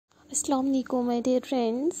Assalamu alaikum my dear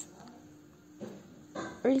friends,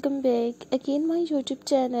 welcome back again my YouTube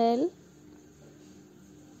channel.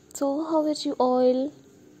 So how are you all?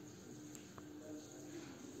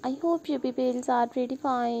 I hope your peoples are pretty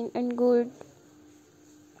fine and good.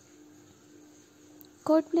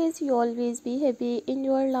 God bless you, always be happy in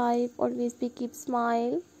your life, always be keep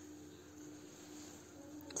smile.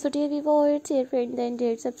 So dear viewers, dear friends and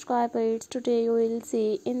dear subscribers, today you will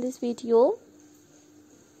see in this video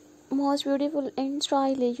most beautiful and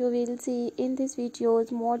stylish. You will see in this videos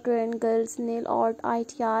modern girls nail art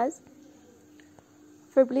ideas.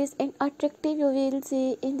 Fabulous and attractive, you will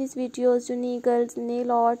see in this videos unique girls nail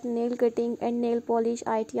art, nail cutting and nail polish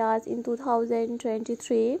ideas in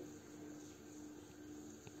 2023.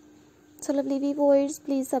 So lovely viewers,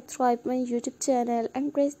 please subscribe my YouTube channel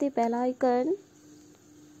and press the bell icon.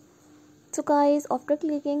 So guys, after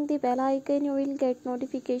clicking the bell icon, you will get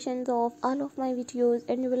notifications of all of my videos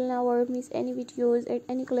and you will never miss any videos and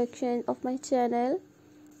any collection of my channel.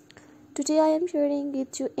 Today I am sharing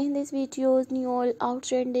with you in this videos new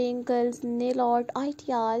outstanding girls nail art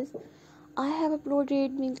ideas. I have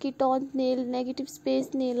uploaded milky tone nail, negative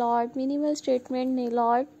space nail art, minimal statement nail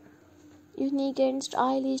art, unique and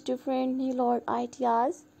stylish different nail art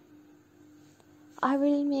ideas. I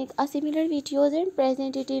will make a similar videos and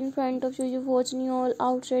present it in front of you. You watch new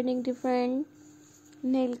outstanding different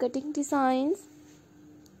nail cutting designs.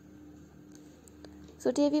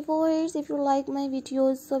 So dear viewers, if you like my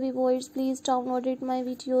videos, so viewers please download it my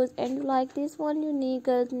videos, and you like this one unique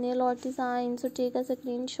nail art design, so take a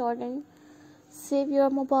screenshot and save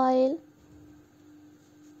your mobile.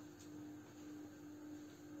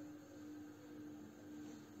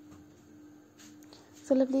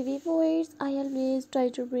 So lovely viewers, I always try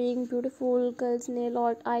to bring beautiful girls nail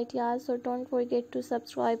art ideas, so don't forget to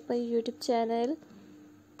subscribe my YouTube channel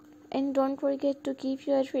and don't forget to give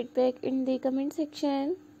your feedback in the comment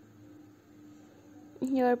section.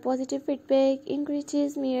 Your positive feedback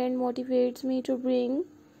encourages me and motivates me to bring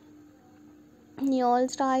new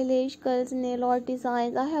stylish girls nail art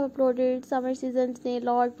designs. I have uploaded summer seasons nail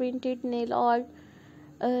art, printed nail art,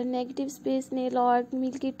 negative space nail art,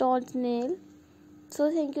 milky tones nail. So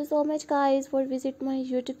thank you so much guys for visit my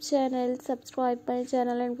YouTube channel, subscribe my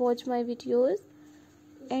channel and watch my videos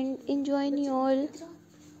and enjoy your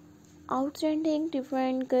outstanding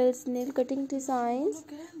different girls nail cutting designs.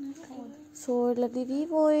 So lovely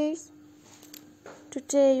viewers,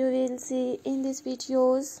 today you will see in these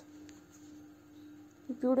videos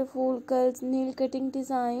beautiful girls nail cutting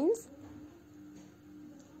designs.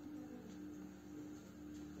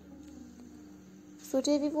 So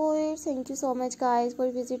dear viewers, thank you so much guys for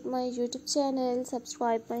visit my YouTube channel,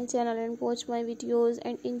 subscribe my channel and watch my videos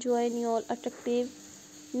and enjoy new attractive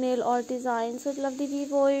nail art designs. So lovely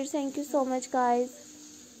viewers, thank you so much guys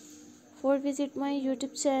for visit my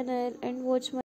YouTube channel and watch my